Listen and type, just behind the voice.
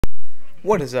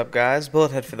What is up, guys?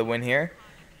 Bullethead for the win here,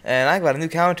 and I got a new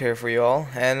commentary for you all,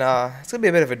 and it's gonna be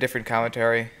a bit of a different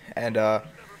commentary. And I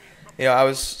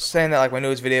was saying that like my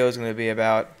newest video is gonna be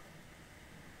about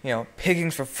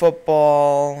pickings for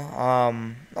football,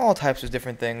 all types of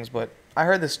different things. But I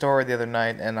heard this story the other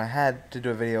night, and I had to do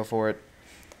a video for it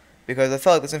because I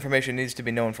felt like this information needs to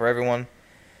be known for everyone.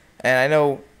 And I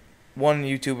know one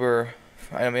YouTuber,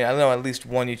 I know at least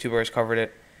one YouTuber has covered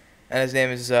it, and his name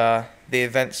is The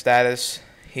Event Status.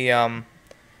 He one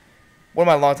of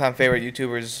my longtime favorite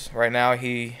YouTubers right now.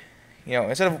 He,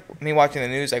 instead of me watching the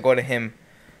news, I go to him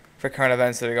for current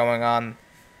events that are going on,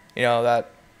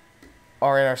 that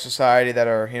are in our society that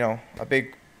are, a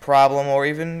big problem or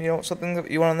even, something that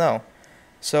you want to know.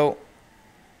 So,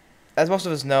 as most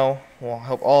of us know, well, I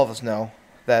hope all of us know,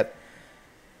 that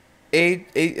HIV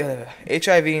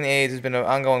and AIDS has been an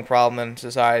ongoing problem in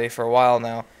society for a while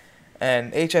now.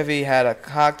 And HIV had a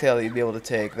cocktail that you'd be able to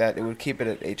take that it would keep it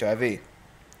at HIV,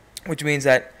 which means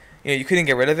that you couldn't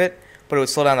get rid of it, but it would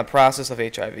slow down the process of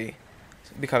HIV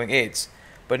becoming AIDS.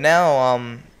 But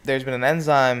now there's been an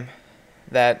enzyme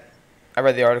that I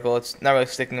read the article. It's not really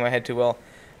sticking in my head too well,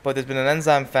 but there's been an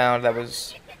enzyme found that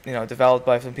was developed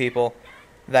by some people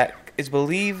that is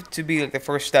believed to be like the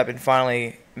first step in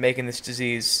finally making this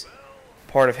disease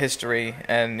part of history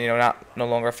and no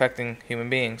longer affecting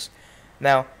human beings.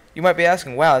 Now, you might be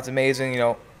asking, wow, that's amazing,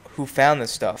 who found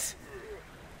this stuff?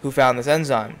 Who found this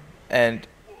enzyme? And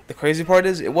the crazy part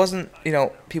is, it wasn't,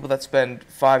 people that spend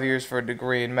 5 years for a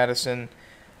degree in medicine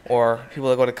or people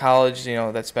that go to college,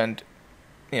 that spend,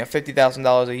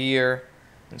 $50,000 a year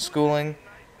in schooling.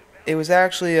 It was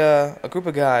actually a group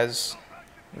of guys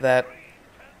that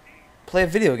play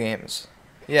video games.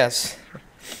 Yes,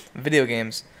 video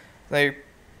games. They're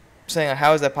saying,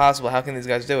 how is that possible? How can these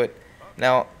guys do it?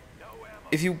 Now,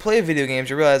 if you play video games,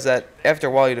 you realize that after a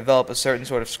while you develop a certain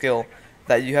sort of skill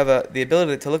that you have the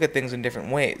ability to look at things in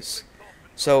different ways.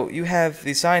 So you have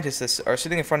these scientists that are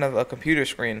sitting in front of a computer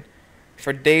screen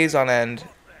for days on end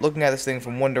looking at this thing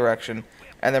from one direction,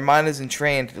 and their mind isn't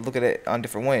trained to look at it on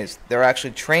different ways. They're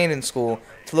actually trained in school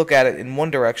to look at it in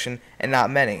one direction and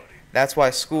not many. That's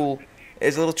why school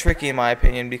is a little tricky in my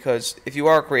opinion, because if you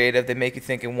are creative, they make you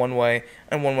think in one way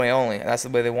and one way only, and that's the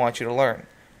way they want you to learn,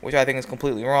 which I think is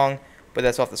completely wrong. But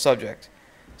that's off the subject.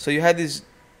 So you had these,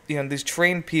 these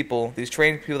trained people that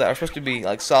are supposed to be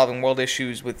like solving world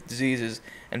issues with diseases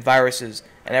and viruses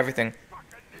and everything,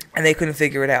 and they couldn't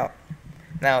figure it out.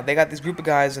 Now they got this group of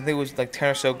guys, I think it was like 10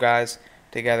 or so guys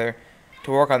together,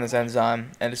 to work on this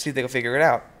enzyme and to see if they could figure it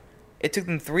out. It took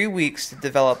them 3 weeks to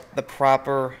develop the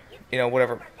proper,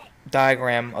 whatever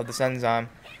diagram of this enzyme,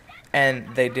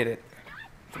 and they did it.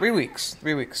 3 weeks.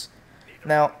 3 weeks.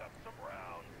 Now,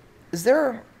 is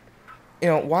there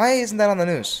why isn't that on the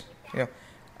news? Like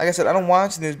I said, I don't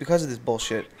watch the news because of this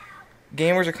bullshit.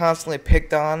 Gamers are constantly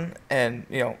picked on, and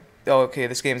oh, okay,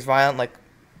 this game's violent. Like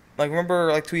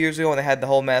remember like 2 years ago when they had the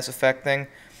whole Mass Effect thing,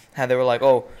 how they were like,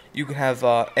 oh, you can have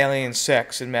alien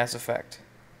sex in Mass Effect.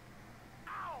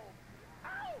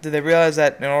 Did they realize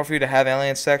that in order for you to have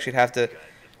alien sex, you'd have to,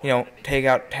 take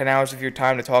out 10 hours of your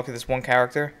time to talk to this one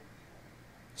character?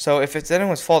 So if it's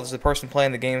anyone's fault, it's the person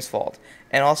playing the game's fault.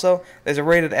 And also, there's a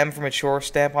rated M for mature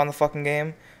stamp on the fucking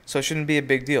game, so it shouldn't be a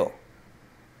big deal.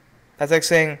 That's like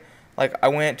saying, like, I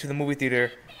went to the movie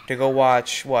theater to go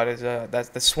watch, that's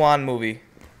the Swan movie,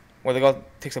 where the girl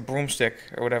takes a broomstick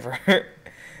or whatever.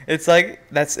 It's like,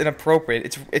 that's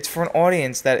inappropriate. It's for an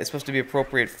audience that it's supposed to be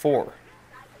appropriate for.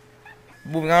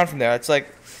 Moving on from there, it's like,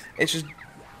 it's just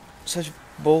such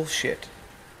bullshit.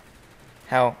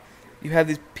 How you have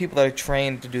these people that are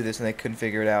trained to do this and they couldn't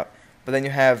figure it out. But then you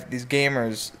have these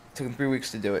gamers, it took them 3 weeks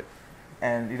to do it.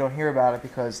 And you don't hear about it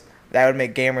because that would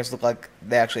make gamers look like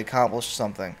they actually accomplished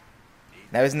something.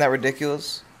 Now, isn't that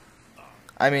ridiculous?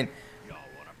 I mean,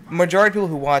 majority of people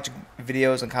who watch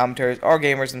videos and commentaries are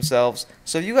gamers themselves.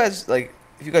 So if you guys, I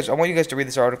want you guys to read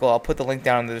this article. I'll put the link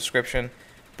down in the description.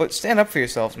 But stand up for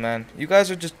yourselves, man. You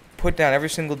guys are just put down every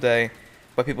single day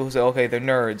by people who say, okay, they're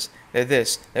nerds, they're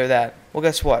this, they're that. Well,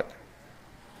 guess what?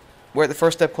 We're at the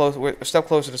first step close. We're a step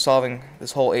closer to solving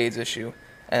this whole AIDS issue,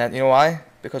 and you know why?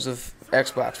 Because of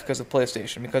Xbox, because of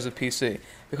PlayStation, because of PC,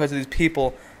 because of these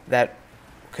people that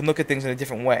can look at things in a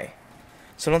different way.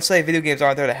 So don't say video games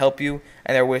aren't there to help you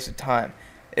and they're a waste of time.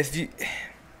 If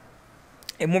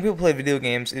more people play video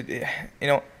games, look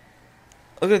at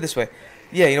it this way.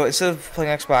 Yeah, instead of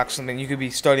playing Xbox, something you could be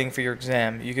studying for your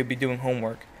exam, you could be doing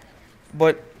homework.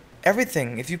 But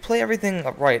everything, if you play everything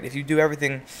right, if you do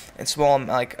everything in small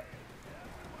like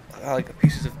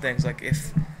pieces of things, like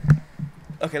if,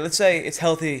 okay, let's say it's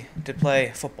healthy to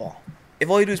play football. if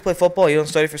all you do is play football, you don't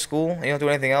study for school, and you don't do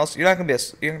anything else, you're not gonna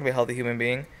be a healthy human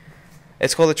being.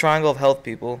 It's called the triangle of health,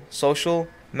 people: social,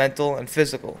 mental, and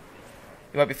physical.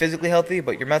 You might be physically healthy,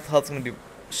 but your mental health is gonna be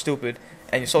stupid,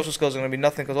 and your social skills are gonna be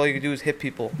nothing because all you can do is hit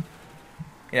people.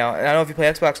 You know, and I know if you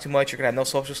play Xbox too much, you're gonna have no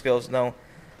social skills, no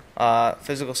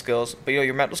physical skills, but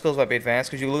your mental skills might be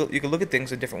advanced because you can look at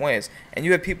things in different ways. And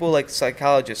you have people like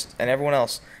psychologists and everyone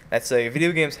else that say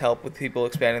video games help with people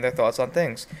expanding their thoughts on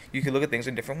things. You can look at things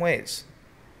in different ways.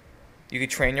 You can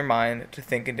train your mind to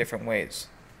think in different ways.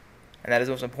 And that is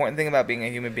the most important thing about being a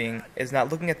human being, is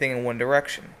not looking at things in one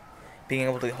direction. Being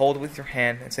able to hold it with your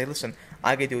hand and say, listen,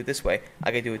 I can do it this way, I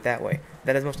can do it that way.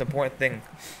 That is the most important thing.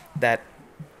 That's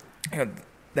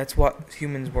what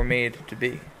humans were made to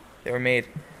be. They were made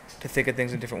to think of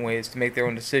things in different ways, to make their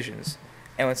own decisions.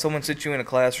 And when someone sits you in a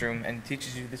classroom and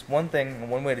teaches you this one thing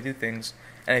and one way to do things,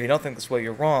 and if you don't think this way,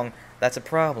 you're wrong, that's a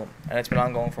problem. And it's been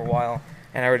ongoing for a while,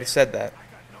 and I already said that.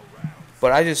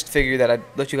 But I just figured that I'd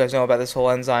let you guys know about this whole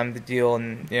enzyme deal,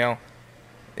 and, you know,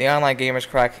 the online gamers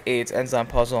crack AIDS enzyme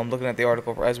puzzle. I'm looking at the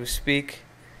article as we speak.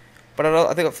 But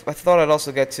I thought I'd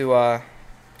also get to,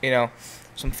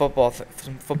 some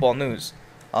football news.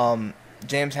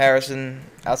 James Harrison,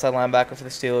 outside linebacker for the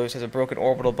Steelers, has a broken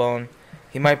orbital bone.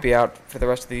 He might be out for the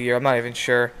rest of the year. I'm not even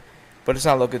sure, but it's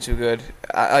not looking too good.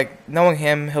 Knowing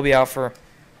him, he'll be out for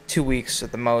 2 weeks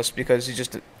at the most because he's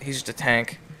just a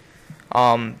tank.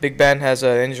 Big Ben has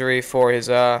an injury for his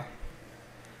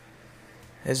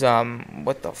his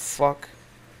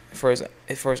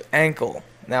ankle.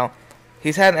 Now,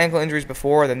 he's had ankle injuries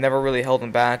before that never really held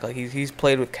him back. Like he's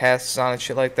played with casts on and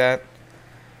shit like that.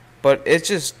 But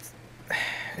it's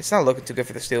not looking too good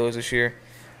for the Steelers this year.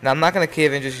 Now, I'm not going to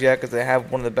cave in just yet because they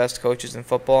have one of the best coaches in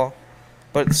football.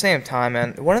 But at the same time,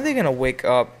 man, when are they going to wake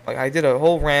up? Like, I did a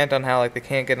whole rant on how like they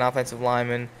can't get an offensive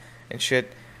lineman and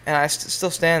shit. And I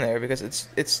still stand there because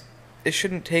it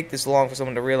shouldn't take this long for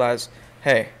someone to realize,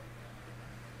 hey,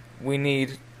 we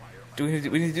need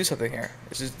to do something here.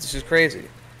 This is crazy.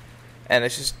 And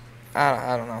it's just,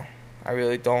 I don't know. I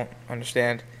really don't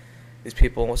understand these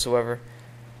people whatsoever.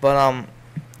 But an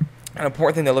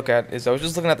important thing to look at is I was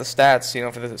just looking at the stats, you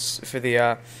know, for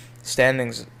the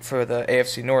standings for the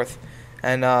AFC North,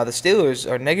 and the Steelers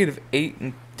are -8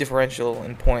 in differential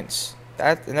in points.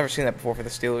 I've never seen that before for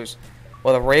the Steelers.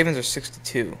 Well, the Ravens are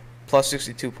 62 plus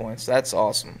 62 points. That's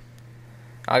awesome.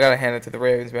 I gotta hand it to the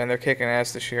Ravens, man. They're kicking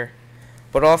ass this year.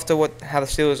 But off to how the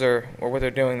Steelers are, or what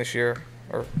they're doing this year,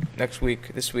 or this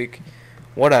week,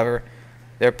 whatever.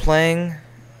 They're playing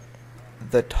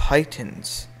the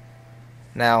Titans.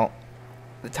 Now,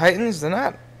 the Titans, they're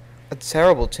not a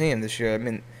terrible team this year. I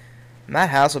mean, Matt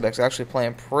Hasselbeck's actually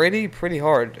playing pretty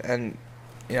hard, and,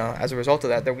 you know, as a result of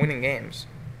that, they're winning games.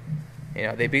 You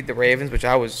know, they beat the Ravens, which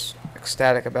I was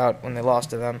ecstatic about when they lost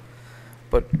to them.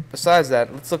 But besides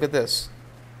that, let's look at this.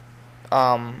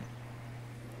 That's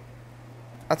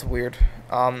weird.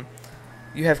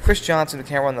 You have Chris Johnson who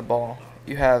can't run the ball.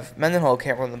 You have Mendenhall who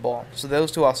can't run the ball. So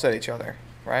those two offset each other,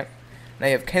 right? Now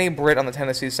you have Kenny Britt on the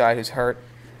Tennessee side who's hurt,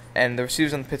 and the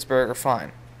receivers on Pittsburgh are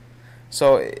fine.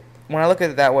 So when I look at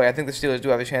it that way, I think the Steelers do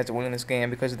have a chance of winning this game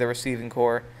because of their receiving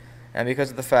core and because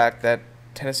of the fact that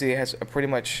Tennessee has a pretty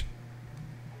much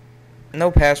no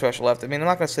pass rush left. I mean, I'm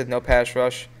not going to say no pass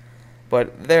rush,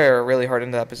 but they're really hard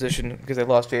into that position because they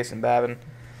lost Jason Babin.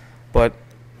 But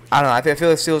I don't know. I feel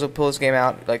like the Steelers will pull this game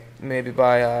out, like maybe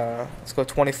by let's go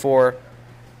 24-10.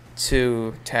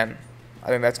 I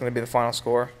think that's going to be the final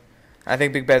score. I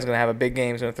think Big Ben's going to have a big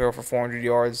game. He's going to throw for 400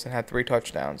 yards and have 3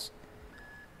 touchdowns.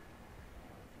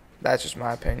 That's just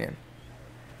my opinion.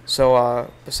 So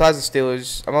besides the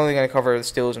Steelers, I'm only going to cover the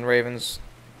Steelers and Ravens.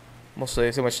 Mostly,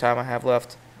 see how much time I have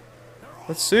left.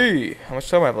 Let's see how much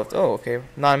time I have left. Oh, okay,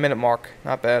 9-minute mark.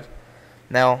 Not bad.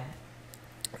 Now,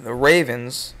 the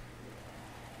Ravens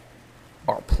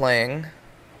are playing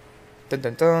the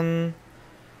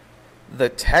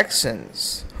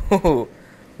Texans. Ooh,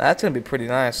 that's gonna be pretty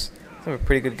nice. It's gonna be a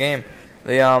pretty good game.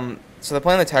 So they're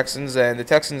playing the Texans, and the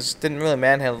Texans didn't really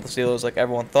manhandle the Steelers like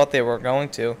everyone thought they were going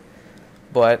to.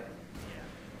 But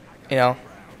you know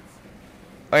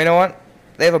what?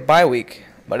 They have a bye week,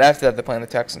 but after that they're playing the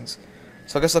Texans.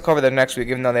 So I guess they'll cover them next week,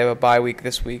 even though they have a bye week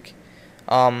this week.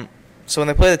 So when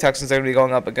they play the Texans, they're going to be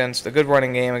going up against a good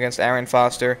running game against Aaron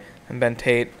Foster and Ben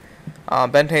Tate.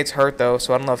 Ben Tate's hurt, though,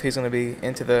 so I don't know if he's going to be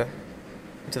into the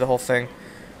whole thing,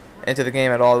 into the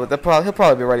game at all. But he'll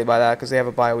probably be ready by that because they have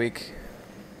a bye week.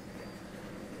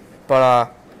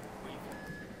 But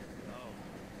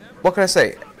what can I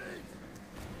say?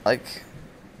 Like,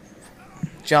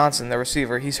 Johnson, the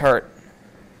receiver, he's hurt.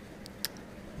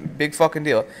 Big fucking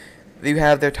deal. You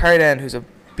have their tight end who's a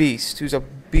beast.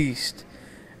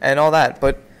 and all that.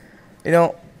 But you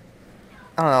know,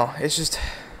 I don't know. It's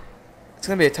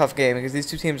gonna be a tough game because these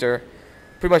two teams are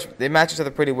pretty much they match each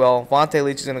other pretty well. Vontae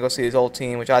Leach is gonna go see his old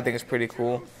team, which I think is pretty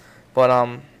cool.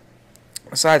 But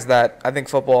besides that, I think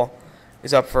football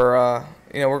is up for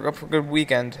we're up for a good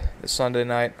weekend this Sunday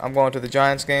night. I'm going to the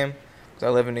Giants game because I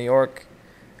live in New York,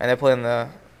 and they're playing the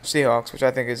Seahawks, which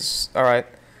I think is all right.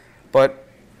 But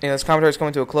this commentary is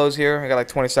coming to a close here. I got like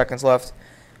 20 seconds left.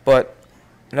 But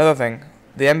another thing,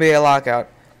 the NBA lockout.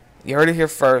 You heard it here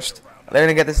first. They're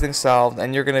gonna get this thing solved,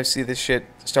 and you're gonna see this shit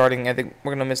starting. I think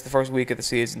we're gonna miss the first week of the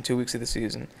season, 2 weeks of the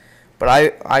season. But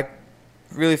I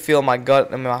really feel in my gut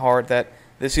and my heart that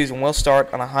this season will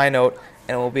start on a high note,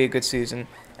 and it will be a good season.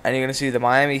 And you're gonna see the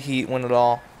Miami Heat win it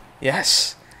all.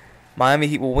 Yes, Miami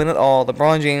Heat will win it all.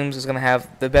 LeBron James is gonna have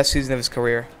the best season of his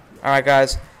career. All right,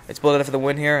 guys, it's Bullet for the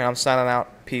win here, and I'm signing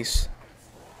out. Peace.